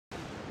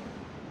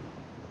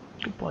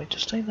Good boy,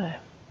 just stay there.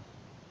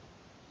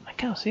 I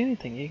can't see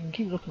anything. You can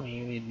keep looking at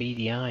me with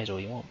beady eyes all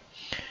you want.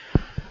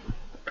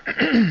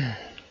 Okie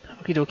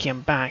dokie,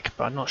 I'm back,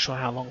 but I'm not sure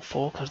how long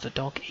for because the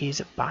dog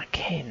is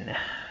back in.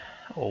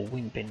 Or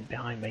whimping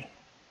behind me.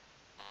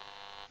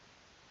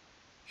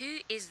 Who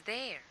is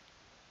there?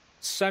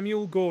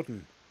 Samuel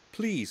Gordon,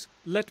 please,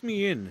 let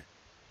me in.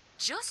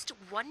 Just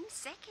 1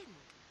 second.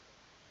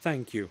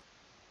 Thank you.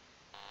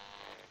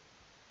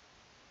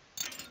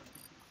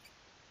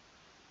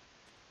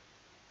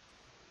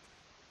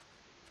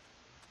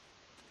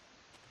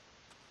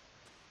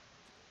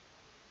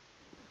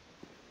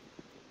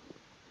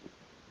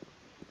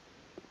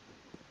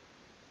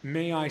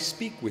 May I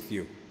speak with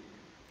you?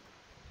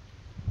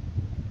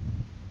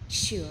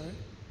 Sure.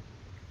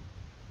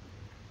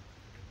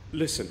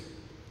 Listen,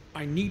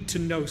 I need to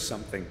know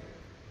something.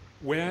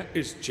 Where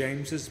is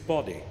James's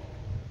body?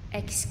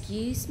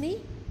 Excuse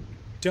me?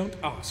 Don't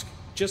ask,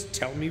 just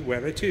tell me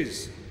where it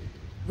is.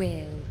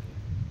 Well,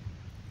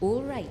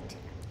 all right,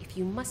 if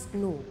you must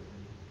know.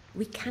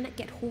 We cannot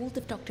get hold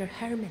of Dr.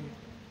 Herman.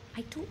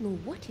 I don't know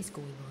what is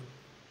going on.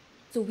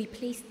 So we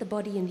placed the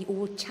body in the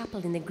old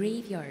chapel in the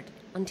graveyard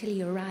until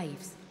he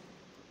arrives.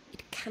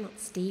 It cannot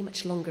stay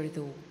much longer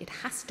though. It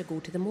has to go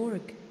to the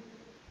morgue.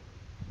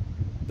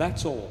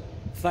 That's all.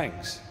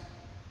 Thanks.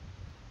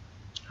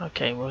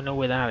 Okay, we know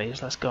where that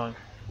is. Let's go.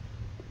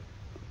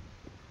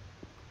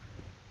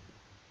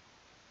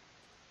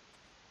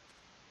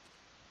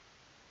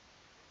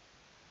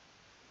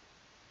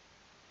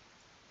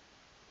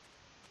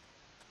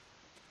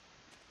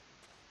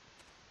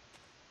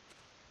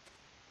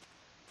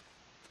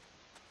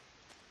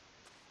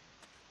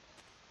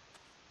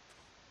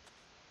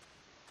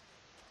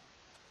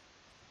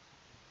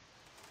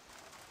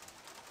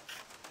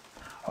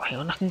 Oh, hang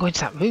on, I can go into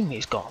that room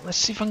he's got. Let's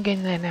see if I can get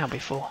in there now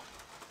before.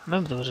 I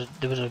remember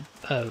there was a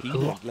He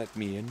lock. won't let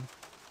me in.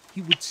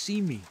 He would see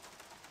me.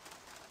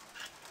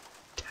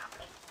 Damn.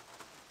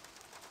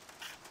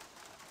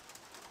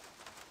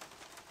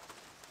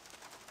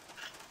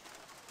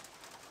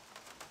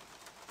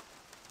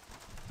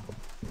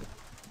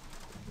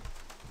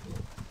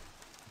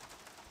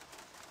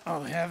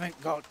 I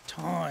haven't got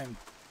time.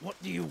 What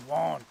do you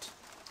want?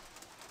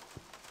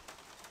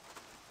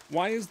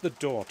 Why is the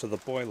door to the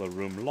boiler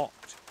room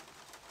locked?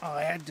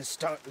 I had to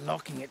start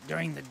locking it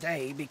during the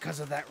day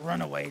because of that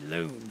runaway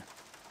loon.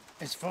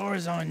 As far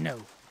as I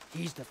know,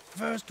 he's the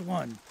first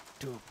one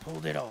to have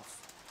pulled it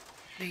off.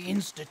 The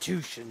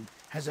institution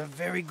has a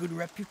very good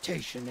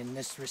reputation in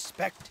this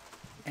respect,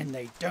 and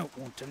they don't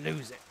want to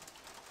lose it.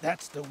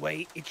 That's the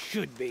way it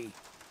should be.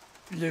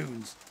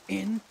 Loons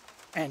in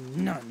and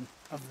none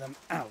of them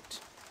out.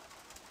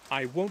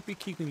 I won't be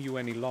keeping you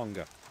any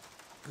longer.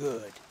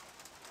 Good.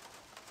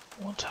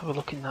 I want to have a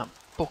look in that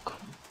book.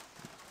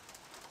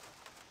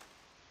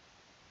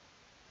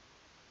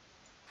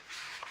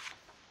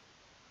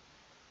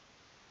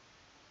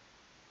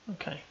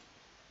 Okay.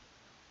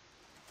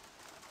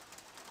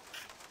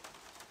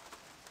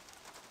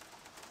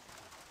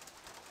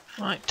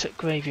 Right, to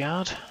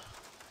graveyard.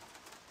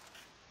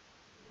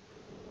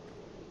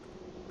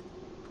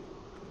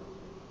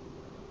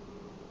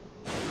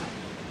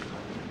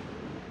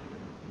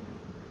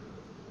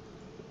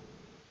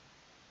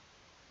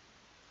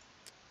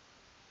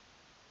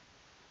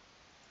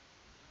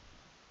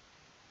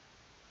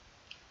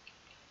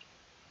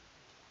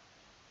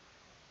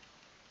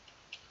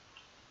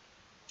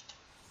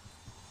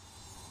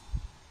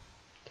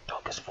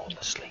 Dog has fallen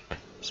asleep.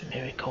 It's a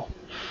miracle.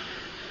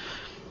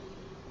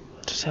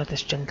 I just heard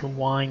this gentle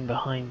whine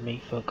behind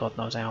me for God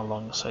knows how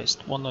long, so it's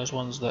one of those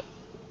ones that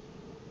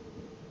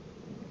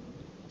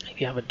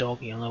if you have a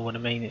dog you'll know what I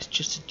mean. It's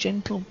just a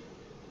gentle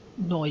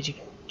noise you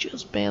can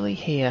just barely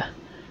hear,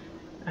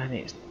 and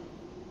it's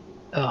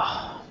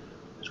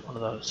it's one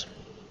of those.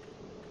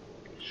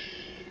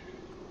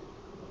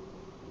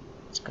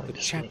 It's going The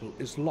to sleep. chapel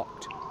is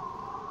locked.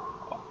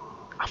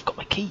 I've got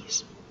my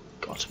keys.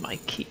 Got my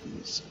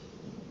keys.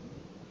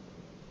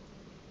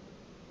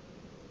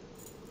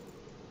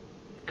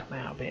 Come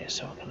out of here,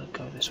 so I'm gonna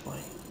go this way.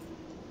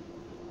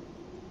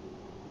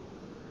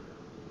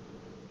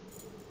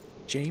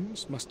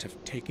 James must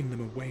have taken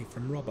them away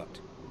from Robert.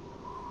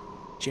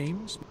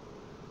 James...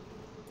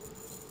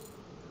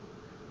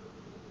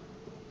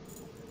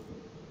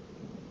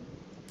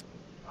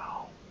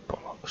 Oh,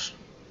 bollocks.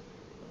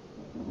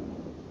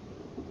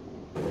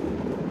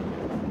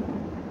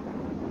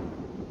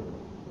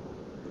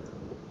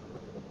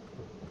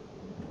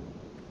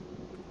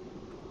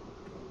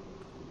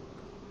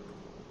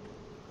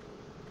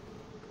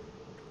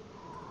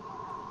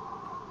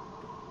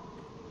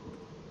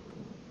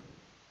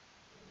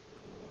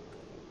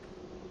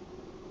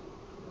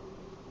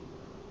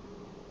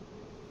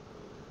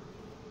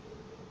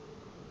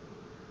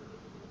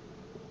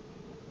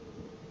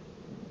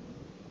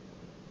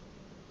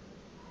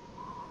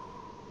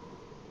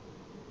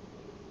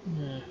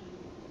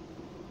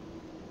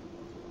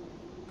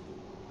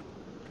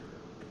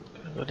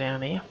 Gonna go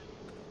down here.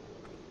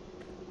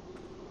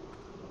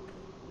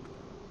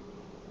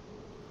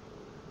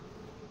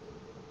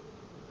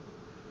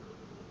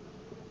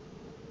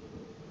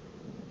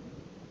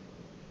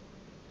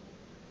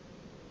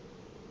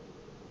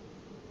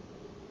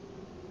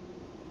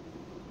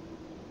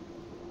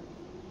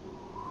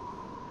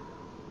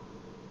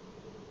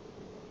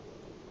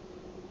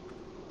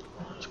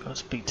 Let's go and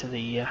speak to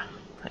the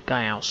that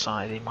guy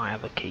outside. He might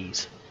have the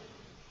keys.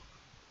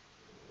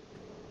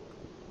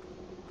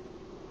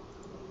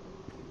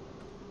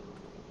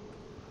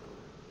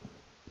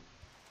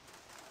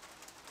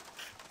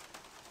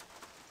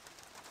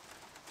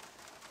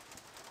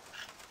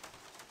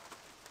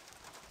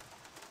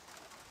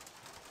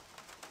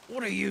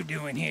 What are you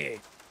doing here?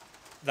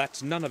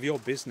 That's none of your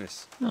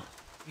business. Oh.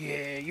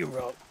 Yeah, you're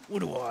right. What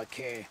do I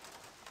care?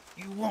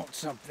 You want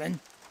something?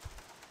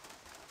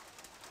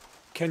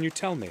 Can you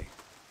tell me,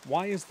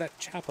 why is that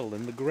chapel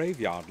in the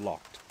graveyard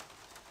locked?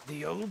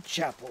 The old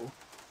chapel?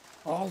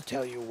 I'll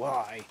tell you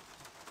why.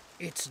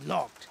 It's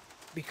locked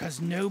because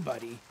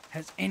nobody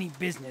has any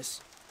business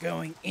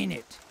going in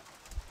it.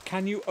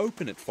 Can you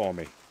open it for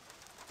me?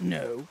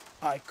 No,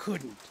 I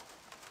couldn't.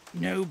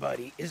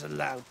 Nobody is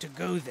allowed to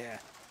go there,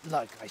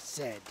 like I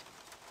said.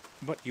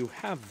 But you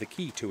have the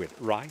key to it,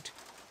 right?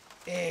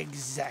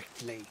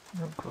 Exactly.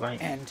 Oh, great.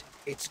 And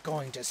it's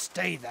going to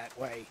stay that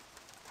way.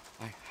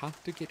 I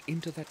have to get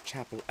into that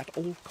chapel at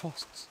all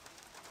costs.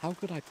 How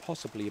could I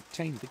possibly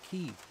obtain the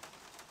key?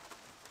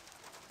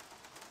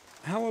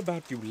 How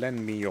about you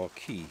lend me your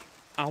key?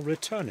 I'll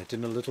return it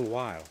in a little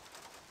while.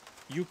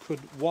 You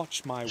could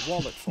watch my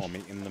wallet for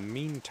me in the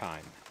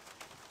meantime.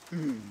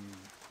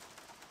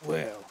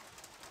 Well,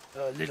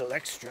 a little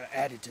extra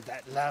added to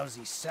that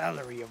lousy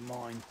salary of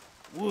mine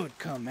would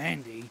come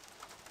handy.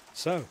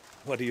 So,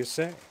 what do you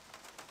say?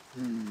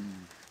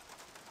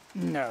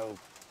 No,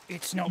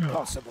 it's not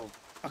possible.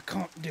 I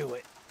can't do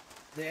it.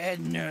 The head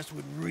nurse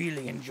would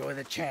really enjoy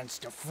the chance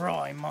to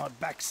fry my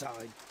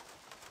backside.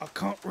 I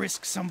can't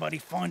risk somebody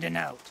finding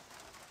out.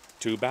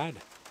 Too bad.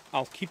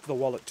 I'll keep the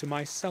wallet to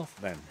myself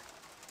then.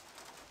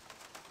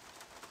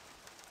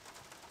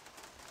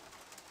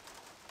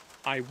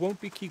 I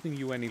won't be keeping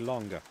you any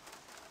longer.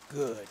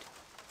 Good.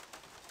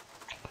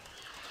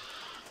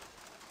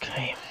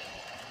 Okay.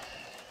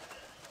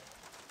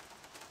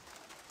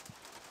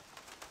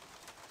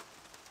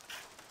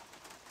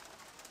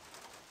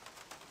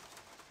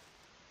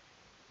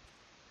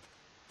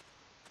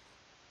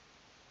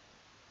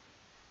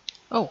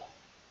 Oh,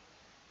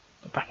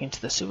 back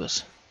into the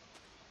sewers.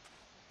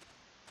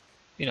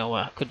 You know,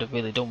 I could have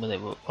really done with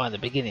it by the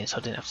beginning, so I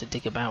didn't have to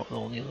dig about with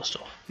all the other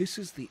stuff. This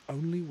is the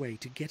only way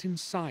to get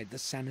inside the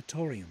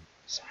sanatorium.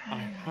 I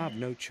have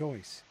no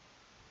choice.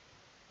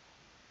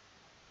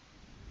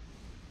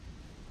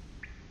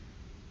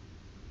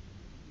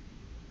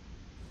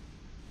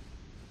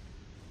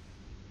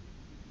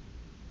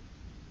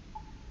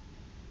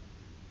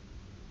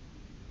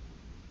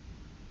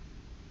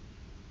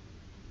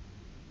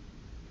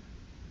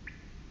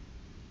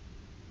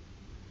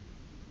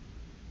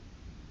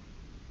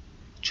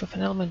 What's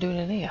an element doing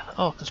in here?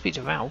 Oh, I can speak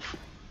to Ralph.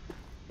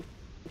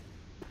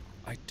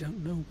 I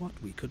don't know what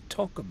we could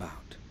talk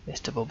about.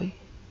 Mr. Bobby.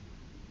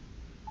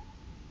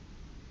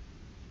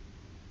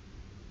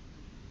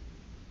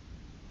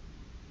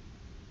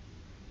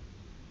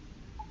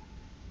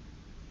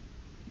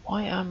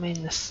 Why am I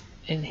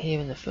in here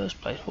in the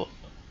first place? What?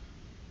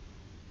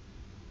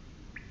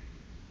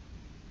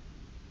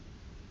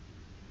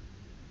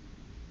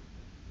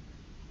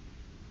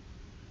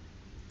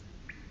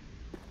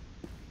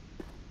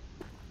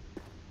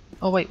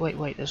 Oh wait,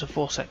 there's a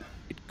faucet.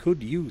 It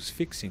could use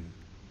fixing.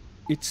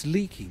 It's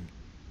leaking.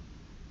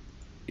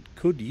 It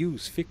could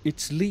use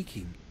it's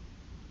leaking.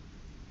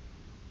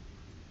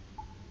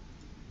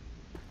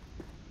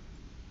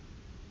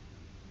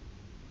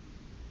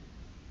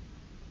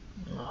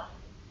 Oh.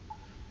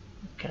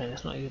 Okay,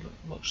 there's not even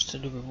much to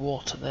do with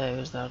water there,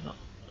 is there? Not.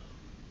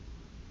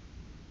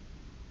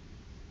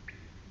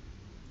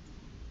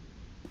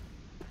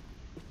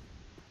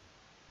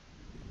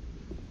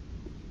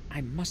 I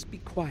must be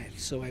quiet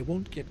so I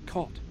won't get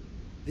caught.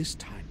 This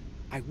time,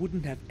 I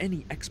wouldn't have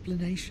any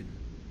explanation.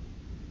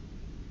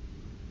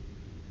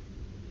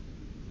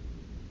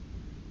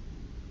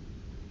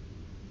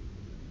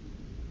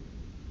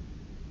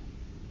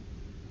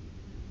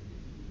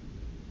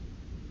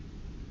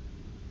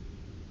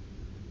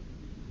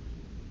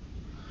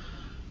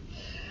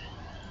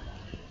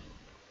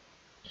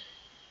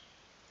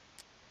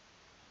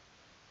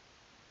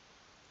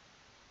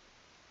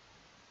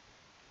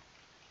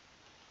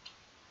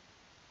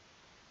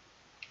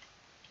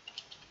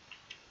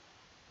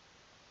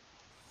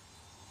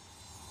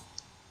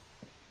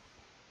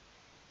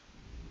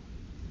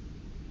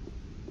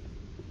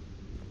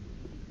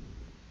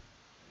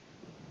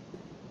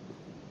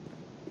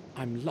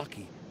 I'm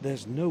lucky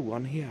there's no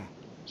one here.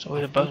 So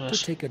with a I've got bonus.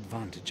 to take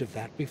advantage of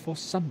that before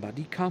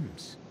somebody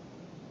comes.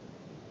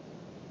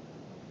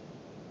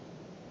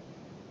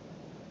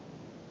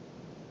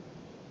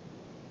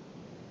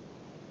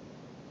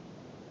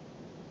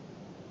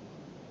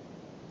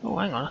 Oh,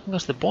 hang on, I can go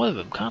to the boiler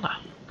room, can't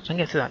I? 'Cause I can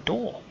get through that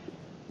door.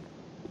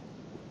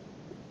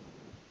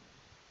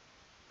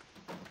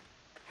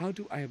 How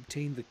do I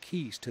obtain the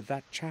keys to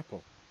that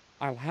chapel?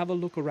 I'll have a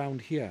look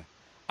around here.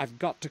 I've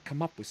got to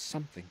come up with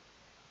something.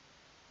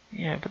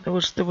 Yeah, but there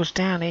was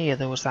down here.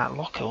 There was that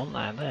locker, wasn't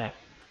there? There.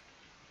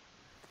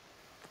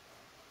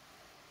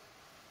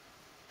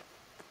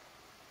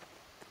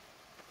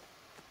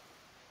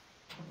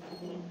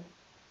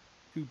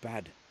 Too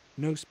bad.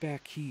 No spare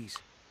keys.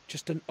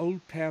 Just an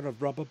old pair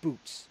of rubber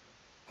boots.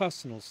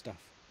 Personal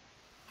stuff.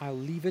 I'll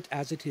leave it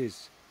as it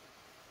is.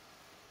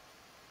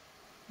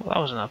 Well, that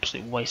was an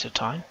absolute waste of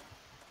time.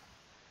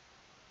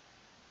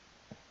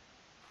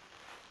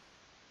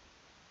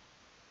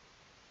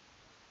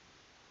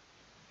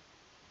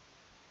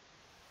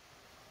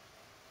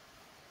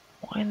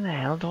 Why in the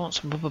hell do I want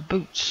some rubber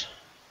boots?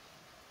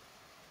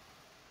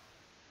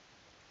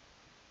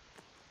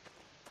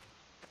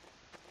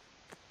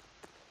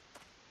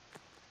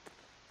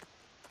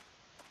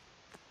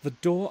 The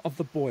door of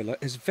the boiler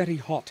is very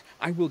hot.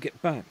 I will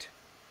get burnt.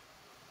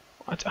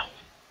 What?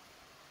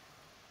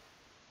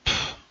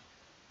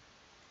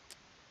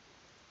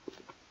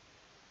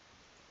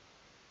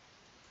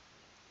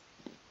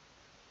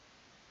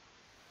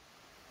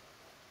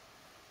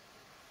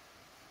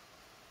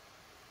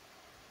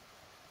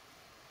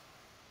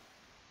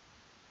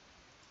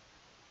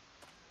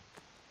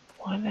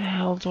 Why the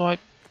hell do I...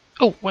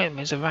 Oh, wait,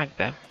 there's a rag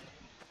there.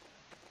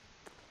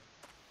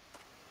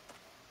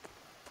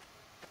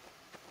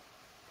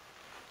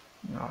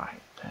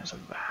 Alright, there's a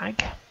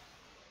rag.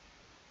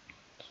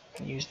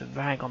 Use the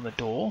rag on the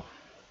door.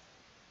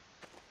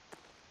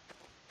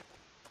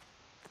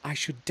 I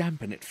should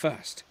dampen it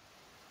first.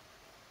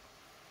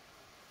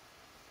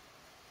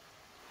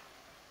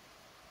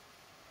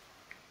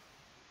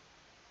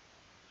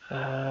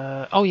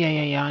 Oh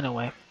yeah, I know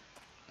where.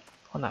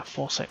 On that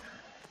faucet.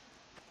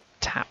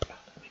 Tap,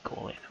 we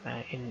call it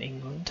in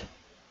England.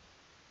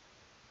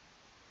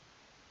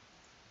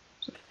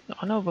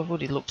 I know I've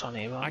already looked on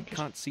here, but I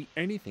can't see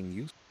anything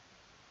useful.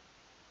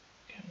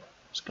 Okay,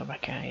 let's go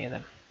back out here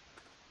then.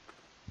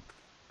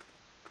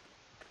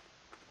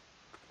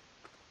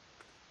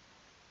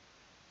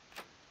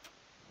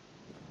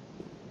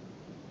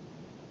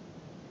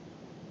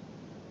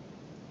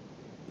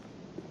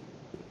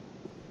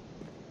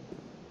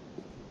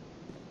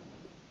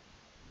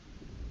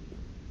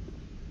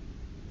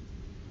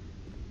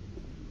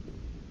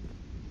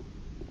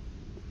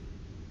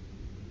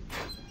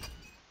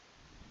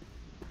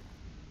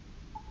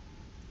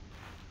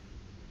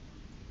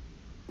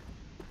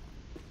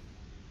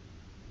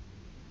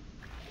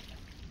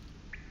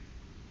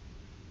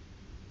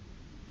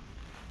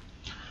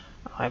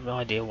 I have no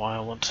idea why I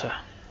want to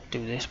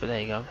do this, but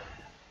there you go.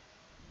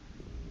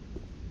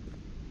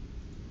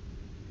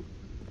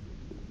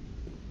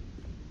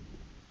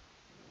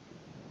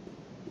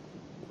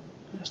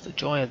 That's the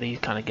joy of these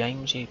kind of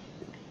games. You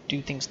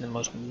do things in the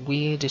most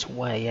weirdest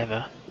way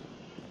ever.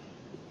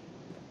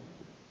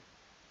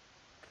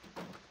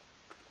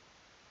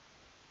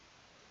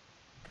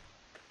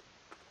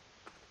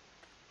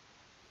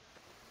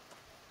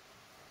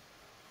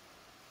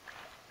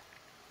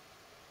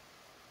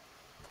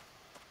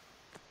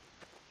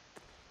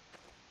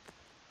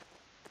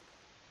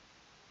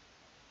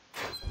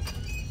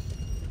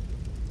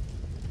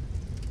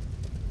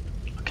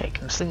 Okay,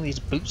 can I sling these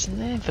boots in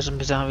there for some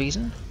bizarre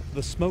reason?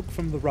 The smoke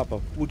from the rubber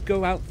would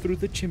go out through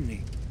the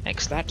chimney.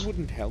 Excellent. That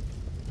wouldn't help.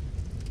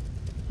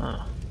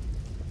 Oh.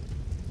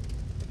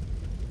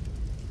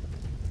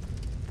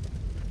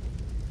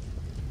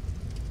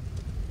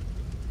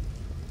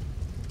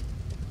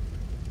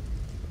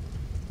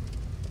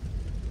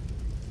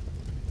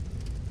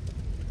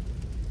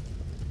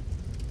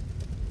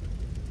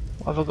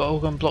 What have I got to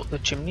go and block the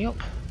chimney up?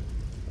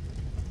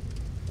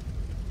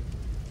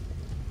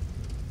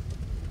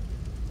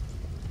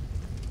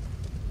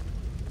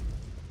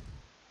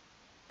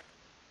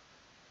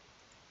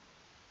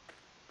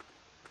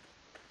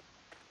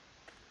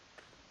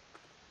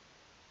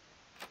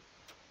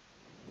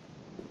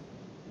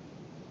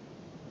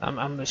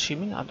 I'm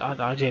assuming, I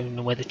don't even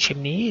know where the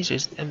chimney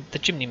is and the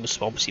chimney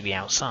must obviously be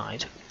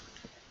outside.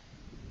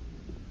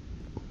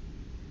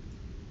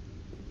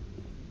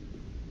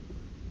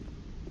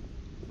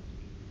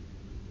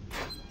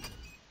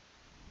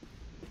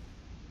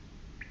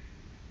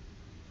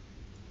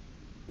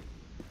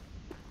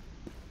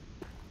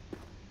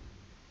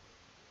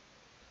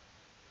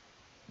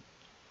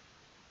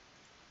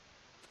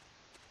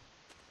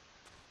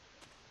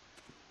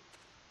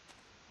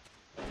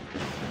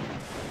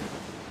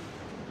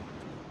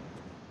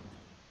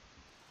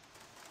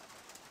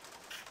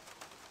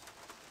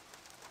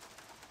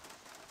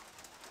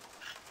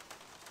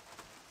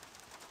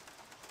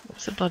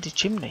 What's the bloody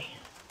chimney?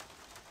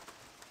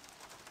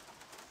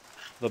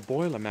 The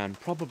boiler man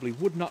probably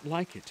would not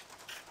like it.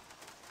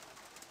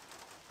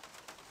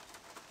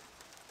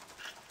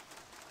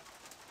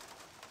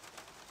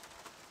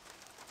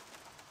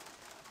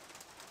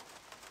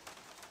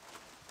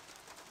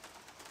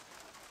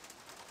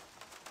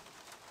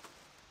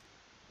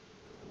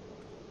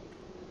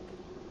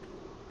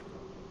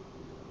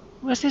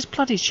 Where's this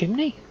bloody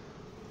chimney?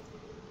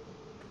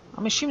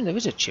 I'm assuming there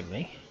is a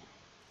chimney.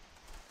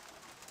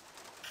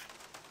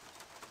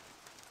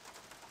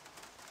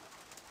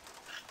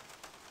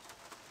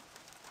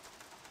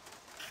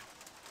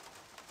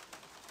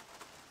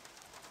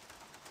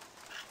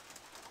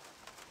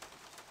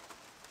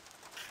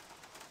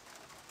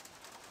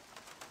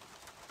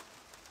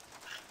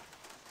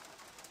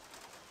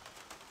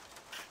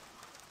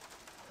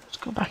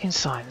 Go back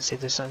inside and see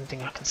if there's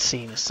anything I can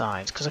see in the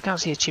sides, because I can't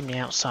see a chimney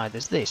outside.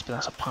 There's this, but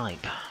that's a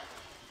pipe.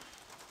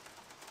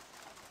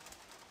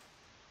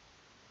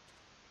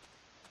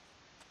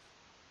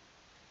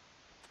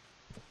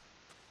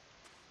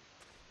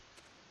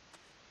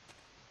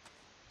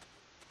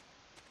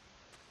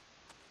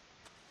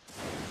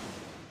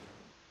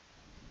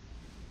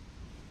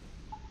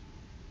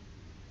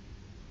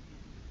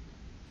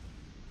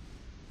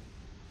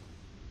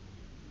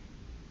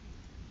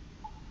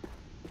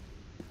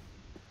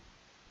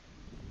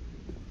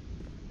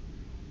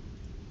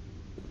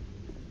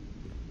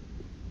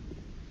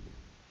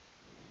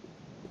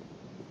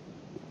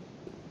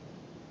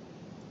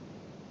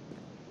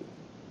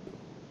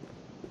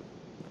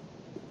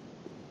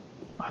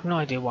 I have no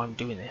idea why I'm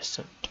doing this,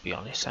 to be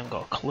honest. I haven't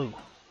got a clue.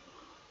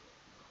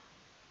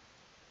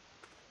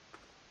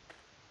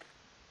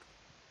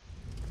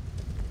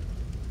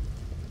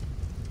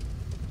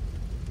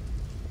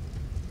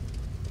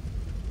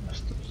 That's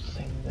the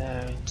thing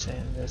there,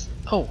 and there's...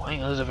 Oh,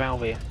 hang on, there's a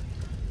valve here.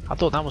 I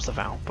thought that was the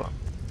valve, but...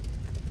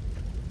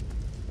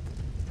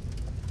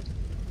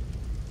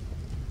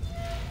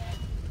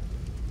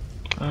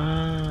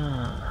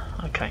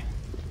 Ah, okay.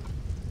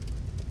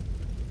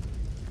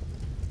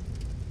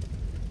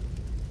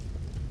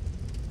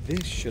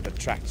 This should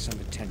attract some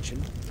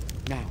attention.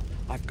 Now,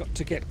 I've got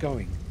to get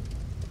going.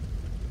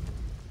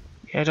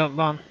 Yeah, don't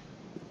run.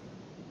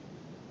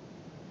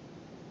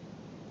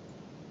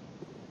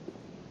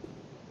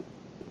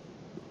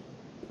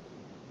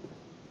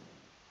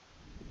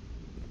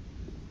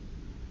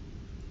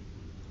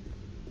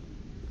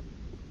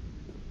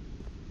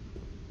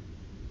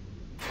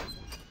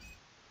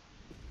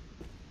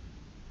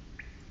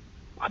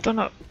 I don't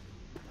know.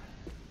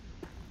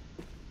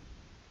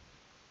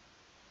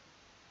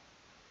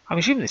 I'm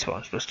assuming this is what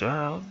I'm supposed to do.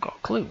 I haven't got a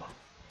clue.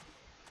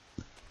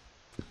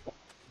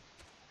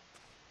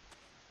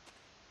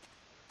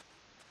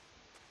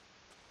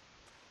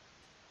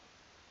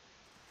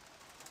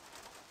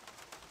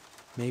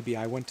 Maybe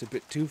I went a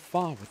bit too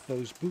far with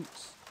those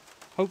boots.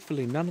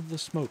 Hopefully none of the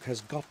smoke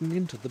has gotten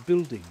into the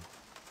building.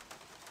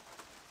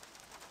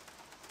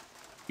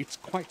 It's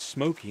quite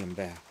smoky in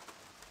there.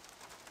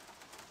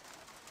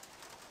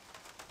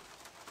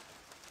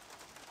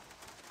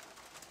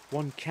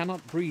 One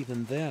cannot breathe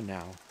in there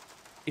now.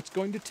 It's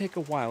going to take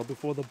a while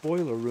before the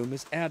boiler room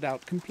is aired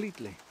out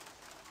completely.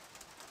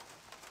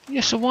 Yeah,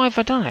 so why have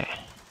I done it?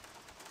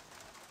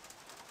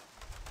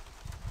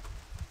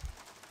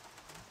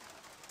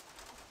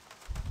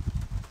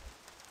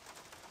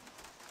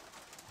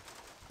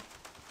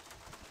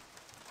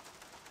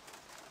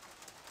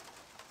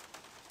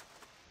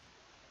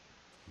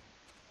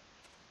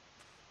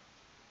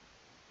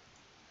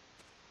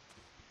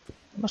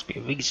 There must be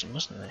a reason,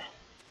 mustn't there?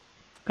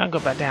 Can't go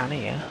back down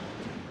here.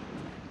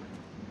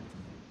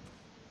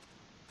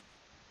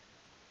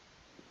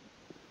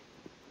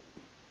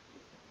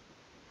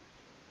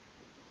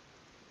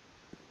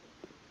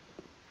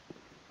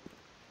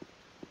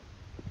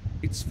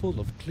 It's full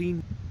of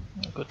clean...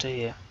 Good to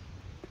hear.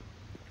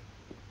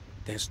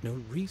 There's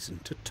no reason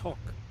to talk.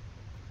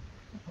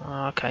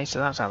 Okay, so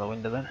that's out the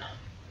window then.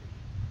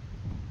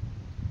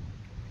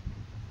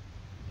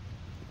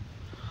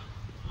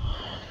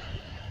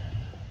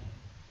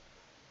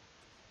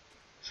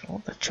 So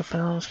what the chuffing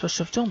am I supposed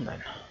to have done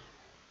then?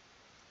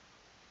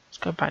 Let's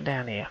go back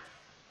down here.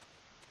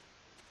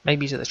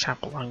 Maybe he's at the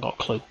chapel, I haven't got a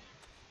clue.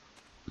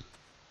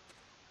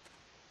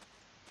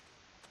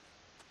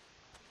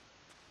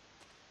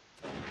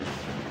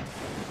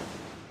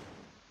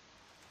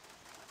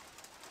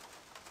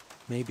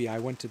 Maybe I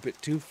went a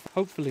bit too far.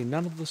 Hopefully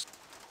none of the...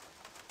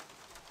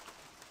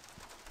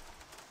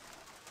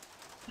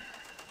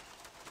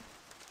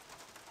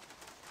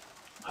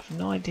 I've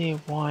no idea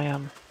why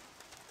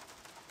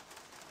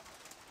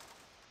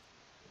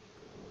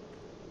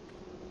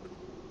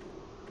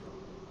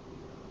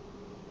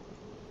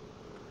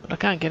but I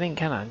can't get in,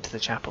 can I, into the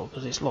chapel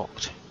because it's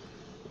locked.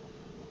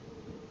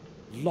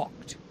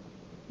 Locked.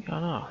 Yeah, I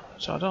know.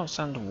 So I don't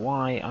understand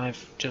why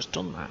I've just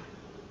done that.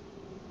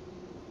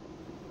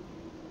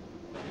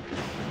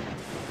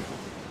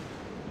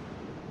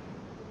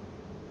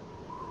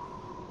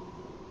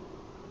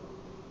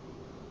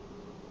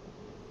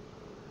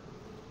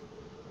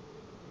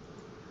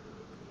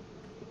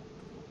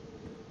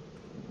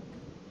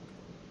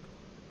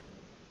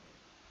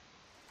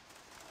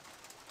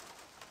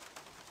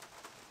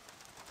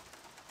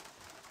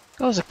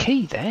 Oh, there's a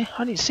key there.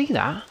 I didn't see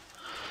that.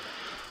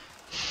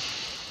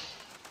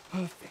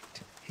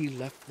 Perfect. He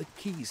left the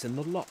keys in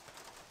the lock.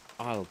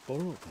 I'll borrow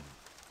them.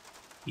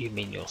 You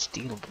mean you'll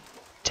steal them?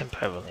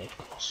 Temporarily, of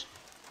course.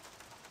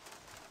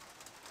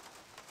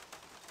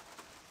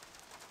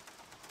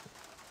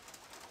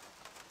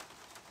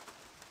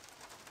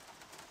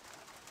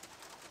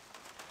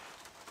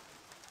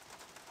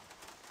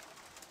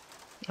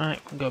 Right,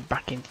 we'll go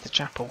back into the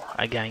chapel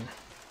again.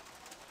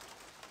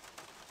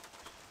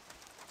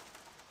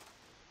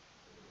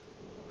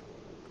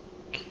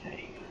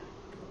 Okay.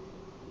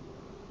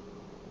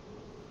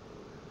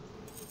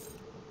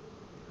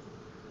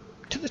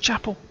 To the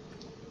chapel.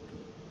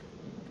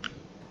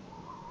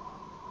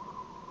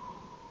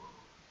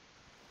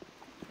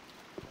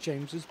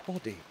 James's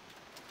body.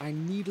 I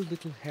need a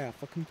little hair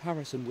for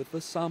comparison with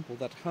the sample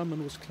that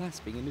Herman was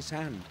clasping in his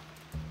hand.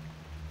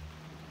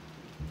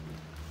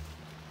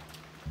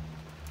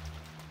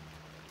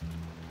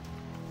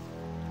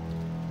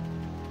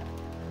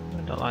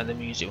 I don't like the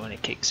music when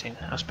it kicks in.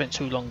 I spent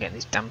too long getting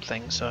this damn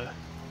thing, so...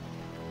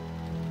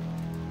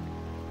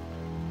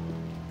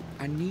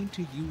 I need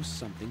to use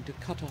something to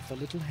cut off a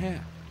little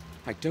hair.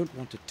 I don't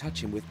want to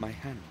touch him with my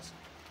hands.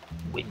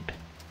 Wimp.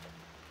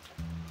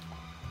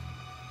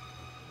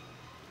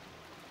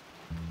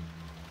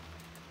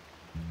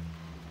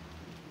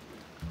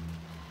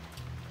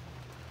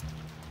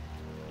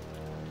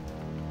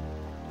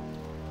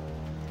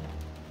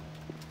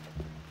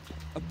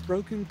 A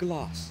broken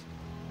glass.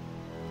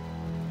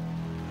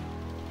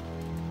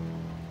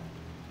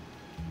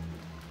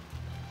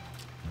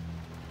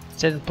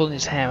 Instead of pulling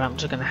his hair out, I'm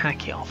just going to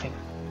hack it off him.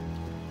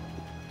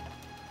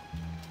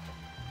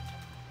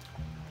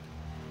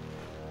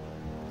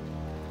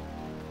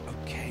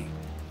 Okay,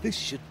 this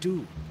should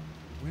do.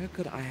 Where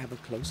could I have a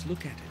close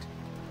look at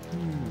it?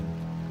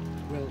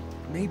 Well,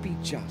 maybe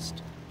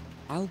just.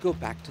 I'll go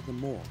back to the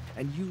morgue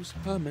and use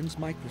Herman's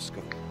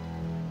microscope.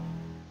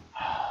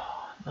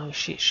 No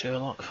shit,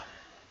 Sherlock.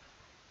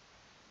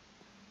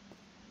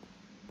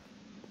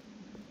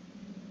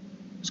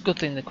 It's a good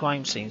thing the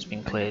crime scene's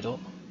been cleared up.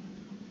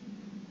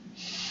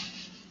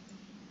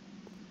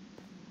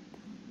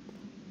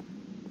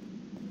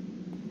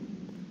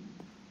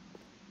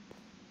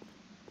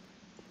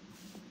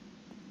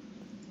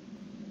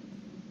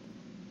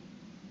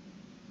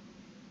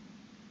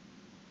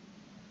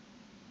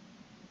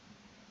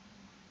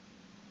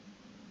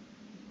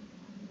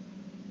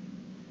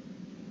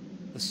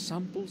 The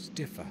samples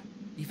differ.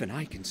 Even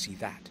I can see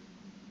that.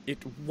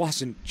 It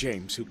wasn't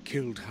James who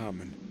killed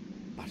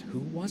Herman. But who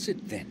was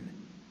it then?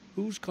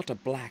 Who's got a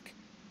black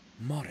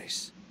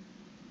Morris?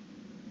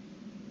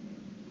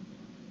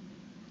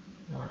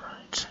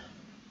 Alright.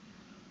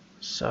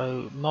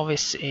 So,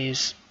 Morris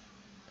is...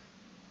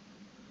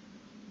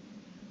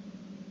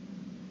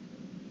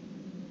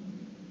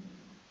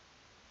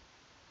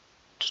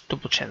 Just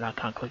double check that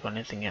I can't click on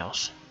anything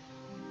else.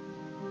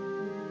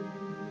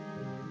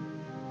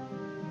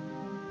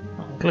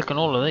 Click on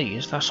all of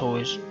these, that's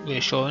always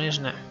reassuring,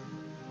 isn't it?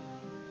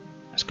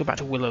 Let's go back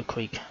to Willow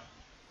Creek.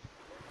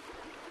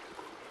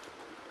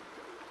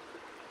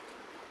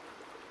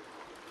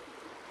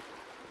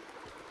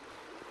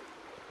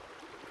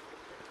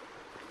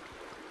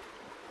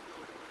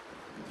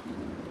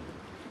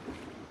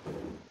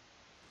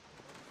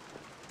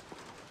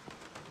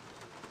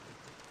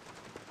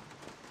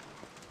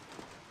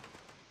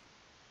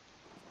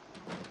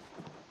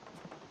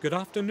 Good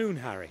afternoon,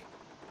 Harry.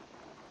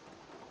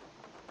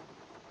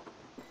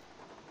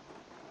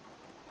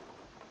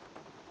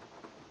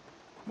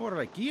 More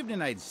like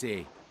evening, I'd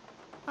say.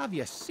 Have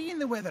you seen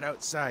the weather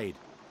outside?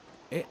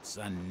 It's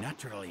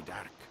unnaturally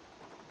dark.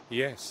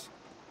 Yes,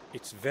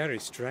 it's very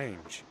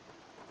strange.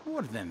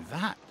 More than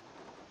that,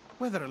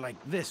 weather like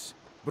this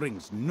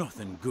brings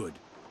nothing good.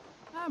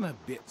 I'm a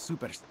bit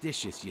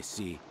superstitious, you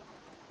see.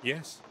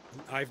 Yes,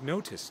 I've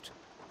noticed.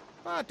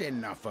 But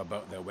enough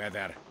about the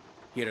weather.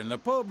 Here in the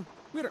pub,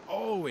 we're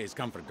always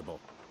comfortable.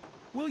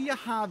 Will you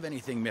have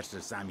anything,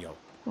 Mr. Samuel?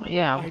 Well,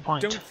 yeah, I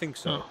fine. don't think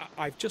so.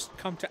 I've just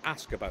come to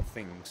ask about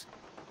things.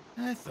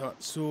 I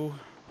thought so.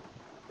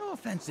 No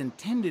offense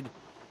intended,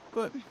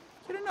 but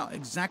you're not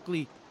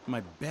exactly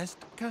my best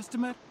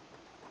customer.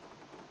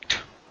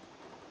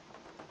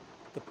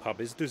 The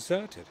pub is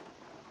deserted.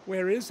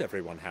 Where is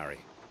everyone, Harry?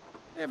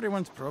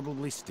 Everyone's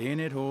probably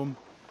staying at home.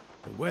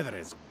 The weather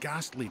is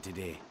ghastly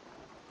today.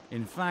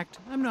 In fact,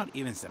 I'm not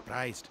even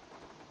surprised.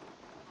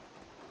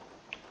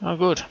 Oh,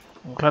 good.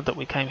 I'm glad that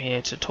we came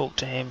here to talk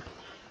to him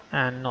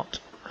and not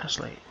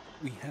Ashley.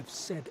 We have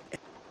said...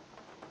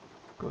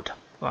 Good.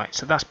 Right,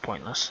 so that's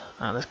pointless.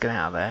 Let's get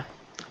out of there.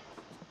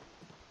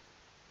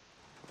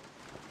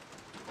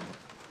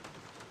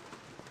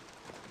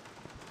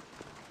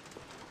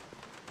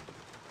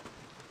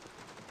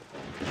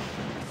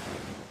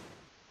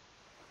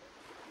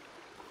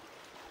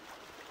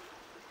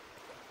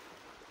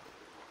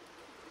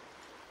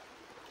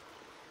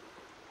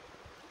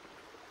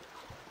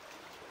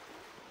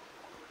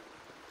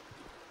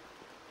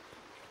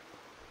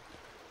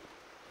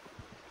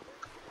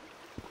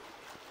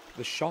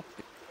 The shop...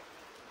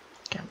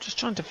 Okay, I'm just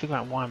trying to figure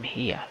out why I'm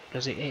here,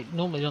 because it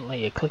normally doesn't let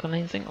you click on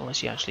anything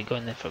unless you actually go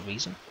in there for a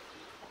reason.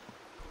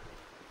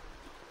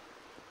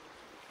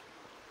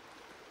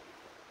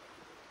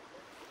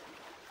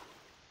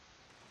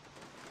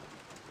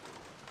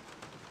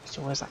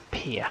 So where's that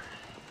pier?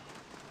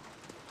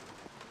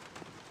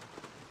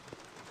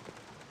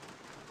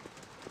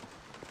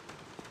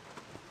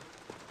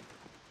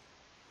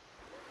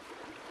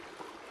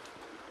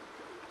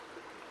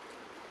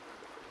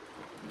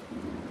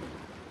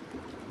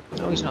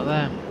 No, he's not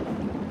there.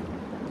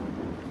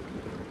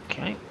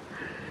 Okay.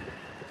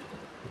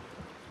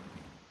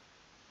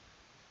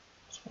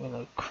 It's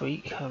Willow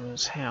Creek,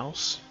 Herman's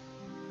house.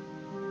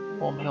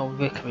 Warm Hill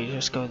Vicarage,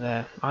 let's go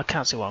there. I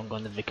can't see why I'm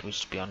going to the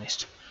Vicarage, to be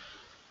honest.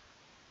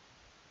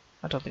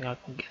 I don't think I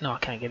can get. No, I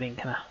can't get in,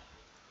 can I?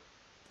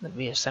 That'd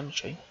be a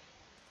cemetery.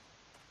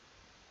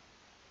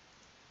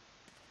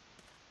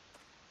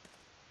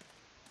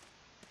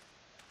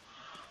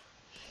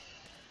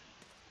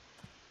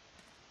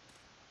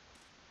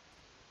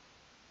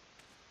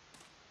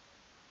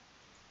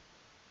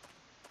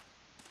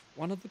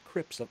 One of the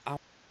crypts of our...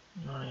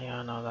 Oh, yeah,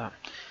 I know that.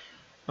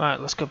 Right,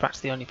 let's go back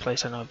to the only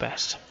place I know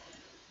best.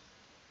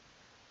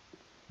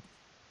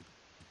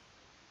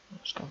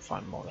 Let's go and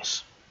find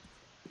Morris.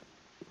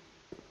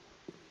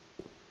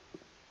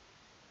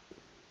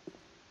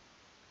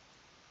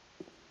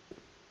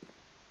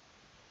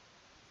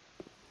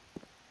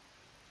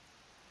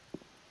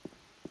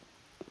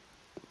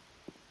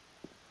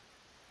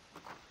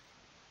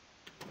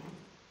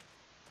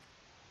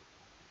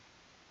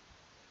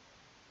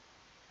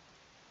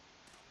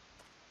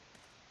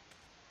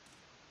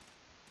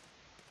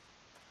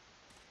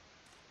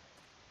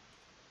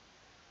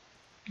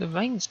 The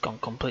rain's gone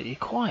completely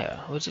quiet,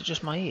 or is it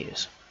just my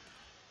ears?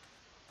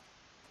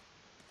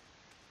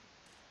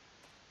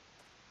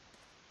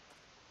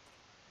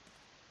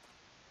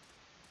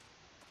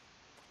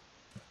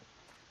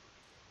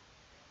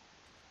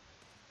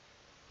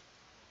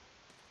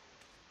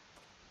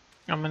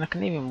 I mean, I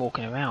can hear him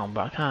walking around,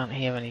 but I can't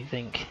hear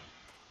anything.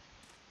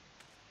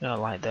 You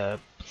know, like the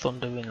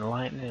thunder and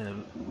lightning.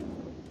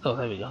 And... Oh,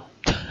 there we go.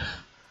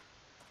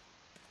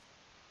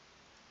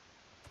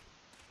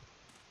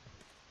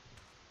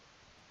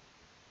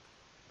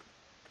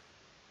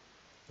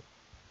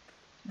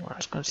 Right,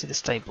 let's go and see the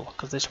stable,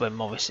 because this is where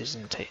Morris is,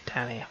 isn't it?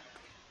 Down here.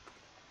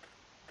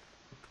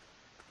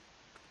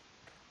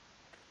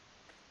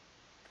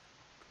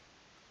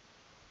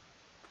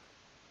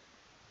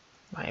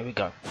 Right, here we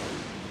go.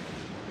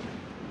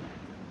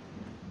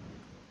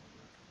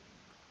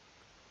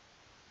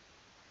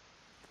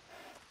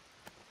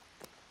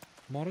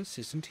 Morris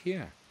isn't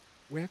here.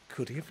 Where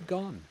could he have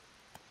gone?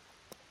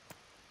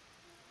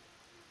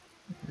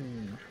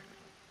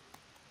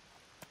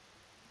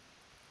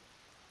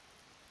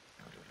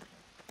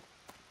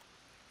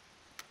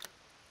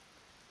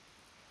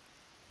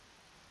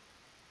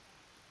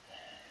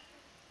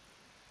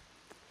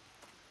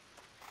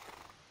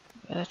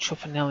 Where the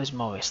Chuffernell is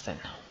Morris then?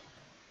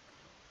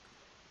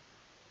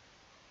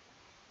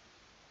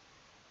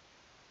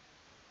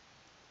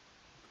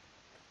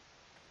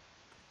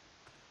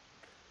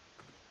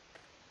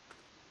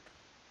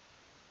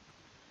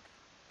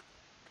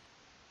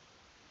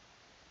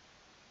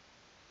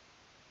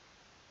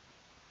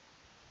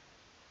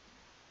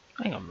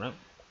 Hang on a minute.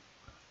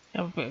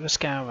 Have a bit of a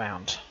scour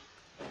around.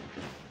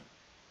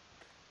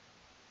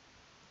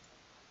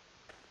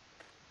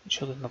 Make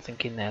sure there's nothing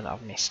in there that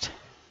I've missed.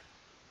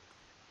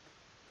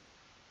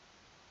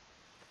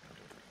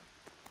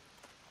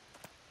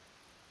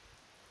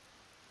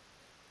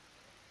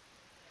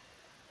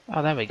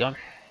 Oh, there we go.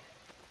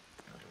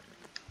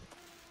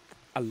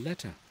 A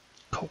letter.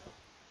 Cool.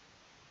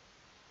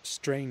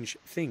 Strange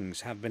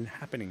things have been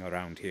happening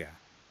around here.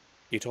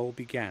 It all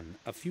began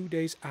a few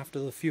days after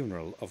the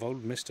funeral of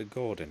old Mr.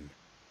 Gordon,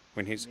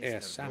 when his heir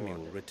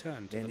Samuel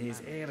returned to the Then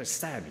his manor. heir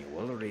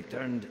Samuel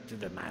returned to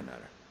the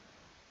manor.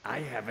 I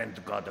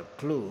haven't got a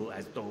clue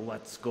as to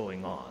what's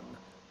going on,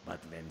 but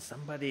when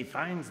somebody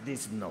finds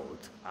this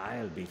note,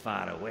 I'll be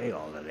far away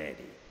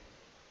already.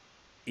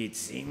 It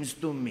seems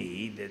to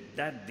me that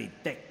that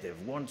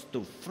detective wants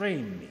to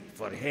frame me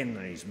for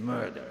Henry's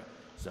murder,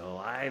 so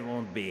I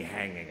won't be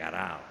hanging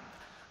around.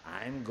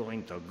 I'm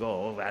going to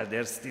go while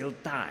there's still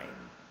time.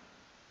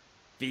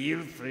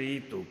 Feel free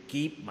to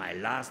keep my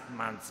last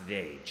month's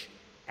wage,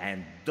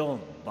 and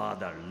don't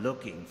bother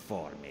looking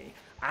for me.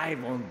 I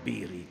won't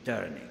be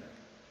returning.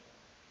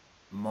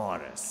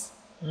 Morris.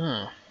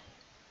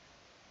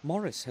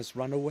 Morris has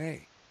run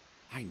away.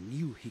 I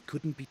knew he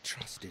couldn't be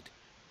trusted.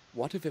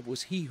 What if it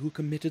was he who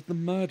committed the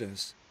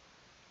murders?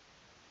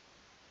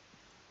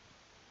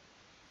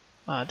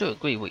 I do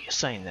agree with what you're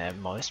saying there,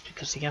 Morris,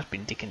 because he has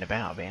been dicking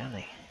about a bit,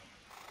 hasn't he?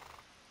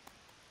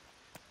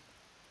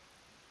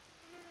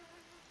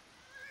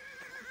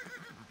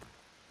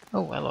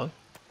 Oh, hello.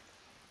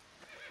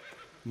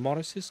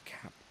 Morris's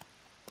cap.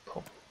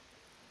 Cool.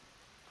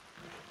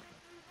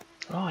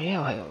 Oh,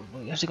 yeah,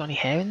 has he got any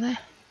hair in there?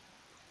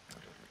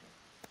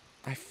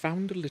 I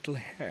found a little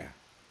hair.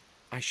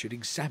 I should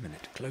examine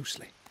it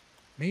closely.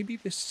 Maybe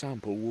this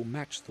sample will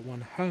match the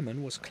one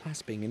Herman was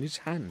clasping in his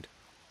hand.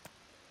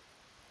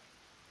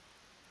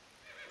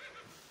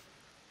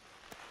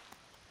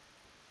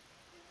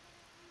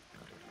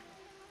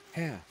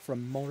 Hair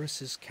from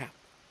Morris's cap.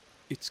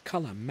 Its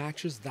color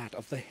matches that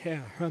of the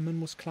hair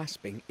Herman was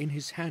clasping in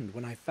his hand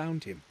when I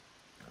found him.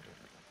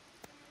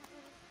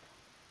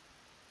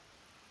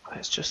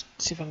 Let's just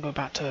see if I can go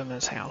back to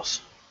Herman's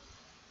house.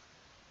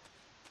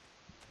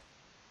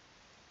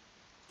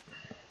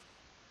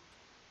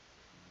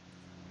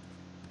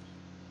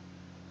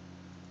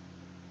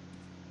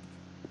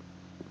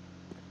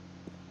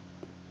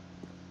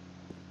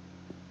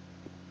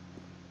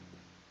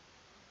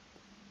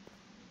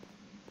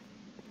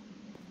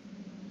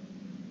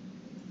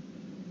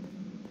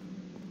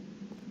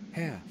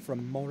 Hair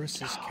from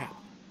Morris's cap.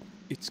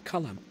 Its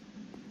color.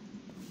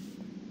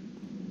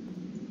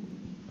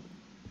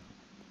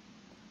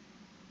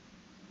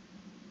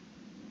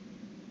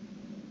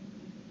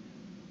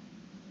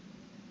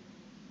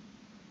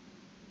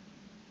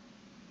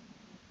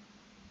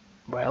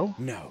 Well,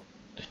 No,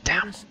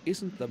 damn. Morris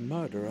isn't the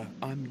murderer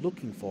I'm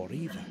looking for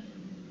either.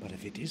 But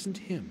if it isn't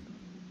him,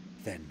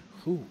 then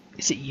who?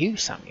 Is it you,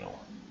 Samuel?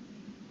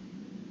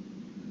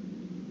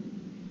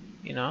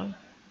 You know?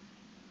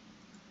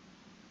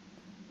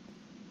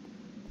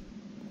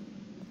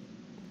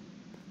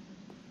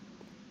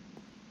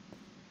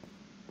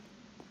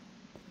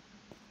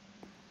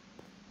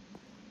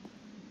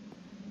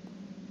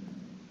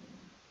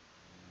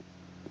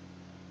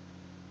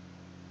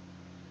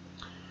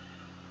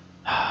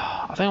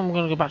 I think I'm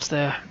going to go back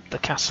to the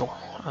castle,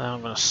 and then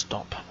I'm going to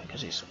stop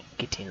because it's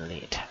getting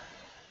late.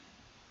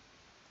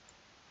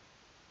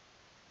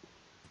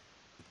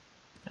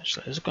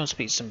 Actually, let's go and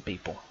speak to some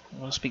people. I'm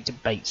going to speak to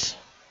Bates.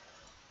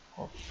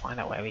 I'll find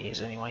out where he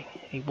is anyway.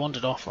 He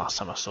wandered off last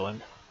time I saw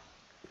him.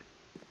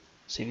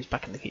 See if he's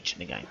back in the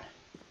kitchen again.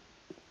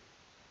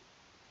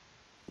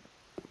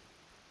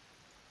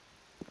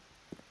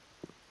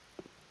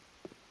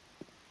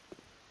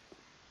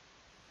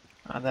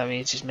 And there he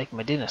is, he's making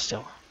my dinner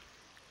still.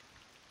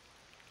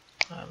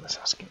 Let's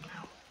ask him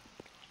now.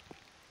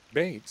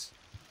 Bates?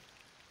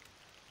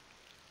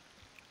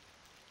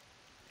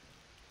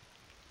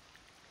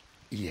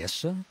 Yes,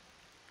 sir?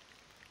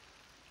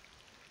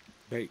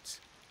 Bates,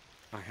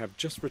 I have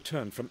just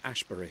returned from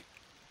Ashbury.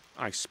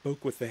 I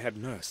spoke with the head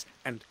nurse,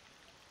 and...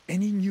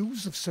 Any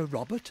news of Sir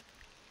Robert?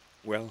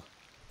 well,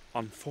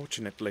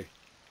 unfortunately,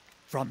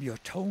 From your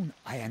tone,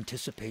 I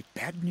anticipate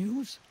bad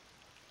news.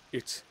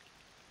 it's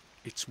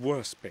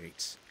worse,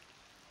 Bates.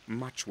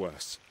 Much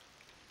worse.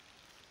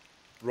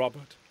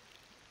 Robert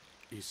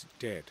is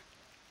dead.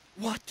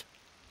 What?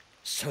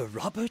 Sir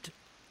Robert?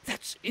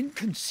 That's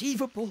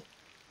inconceivable.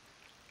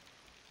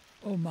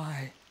 Oh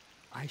my,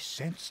 I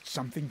sensed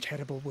something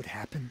terrible would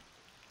happen.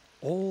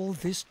 All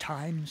this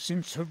time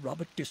since Sir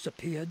Robert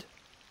disappeared.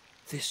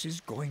 This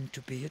is going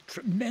to be a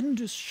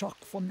tremendous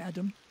shock for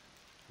Madam.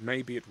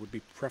 Maybe it would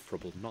be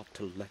preferable not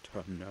to let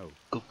her know,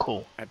 Good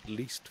call. at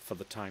least for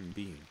the time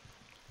being.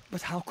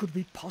 But how could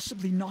we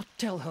possibly not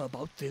tell her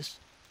about this?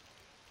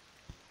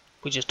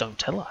 We just don't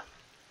tell her.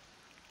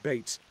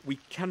 Bates, we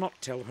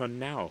cannot tell her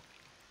now.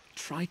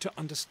 Try to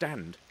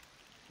understand.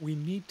 We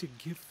need to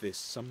give this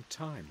some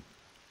time.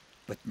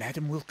 But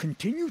Madam will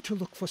continue to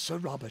look for Sir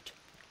Robert.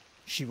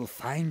 She will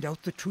find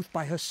out the truth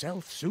by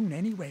herself soon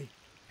anyway,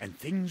 and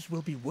things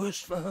will be worse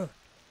for her.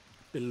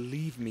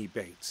 Believe me,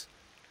 Bates,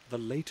 the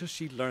later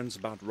she learns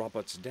about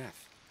Robert's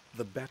death,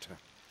 the better.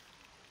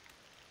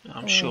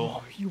 I'm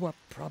sure. You are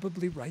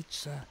probably right,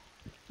 sir.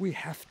 We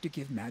have to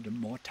give Madam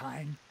more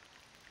time.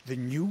 The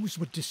news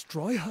would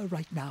destroy her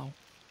right now.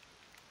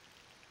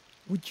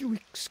 Would you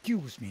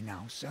excuse me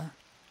now, sir?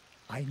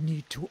 I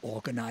need to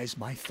organize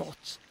my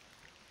thoughts.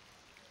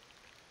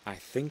 I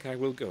think I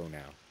will go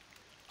now.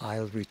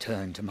 I'll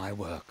return to my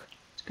work.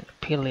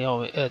 Peel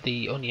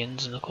the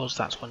onions, and of course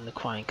that's when the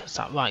crying comes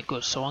out. Right,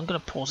 good. So I'm going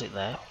to pause it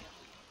there.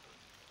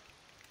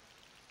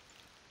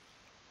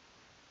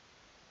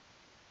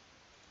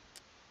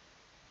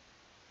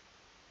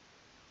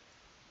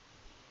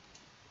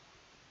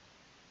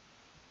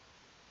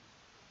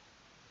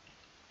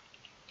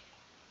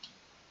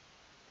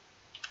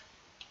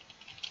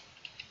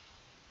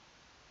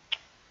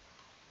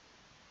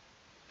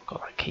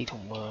 Got that key to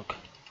work.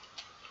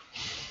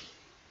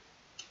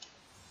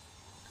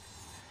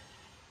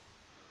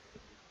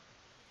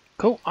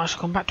 Cool, I shall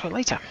come back to it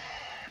later.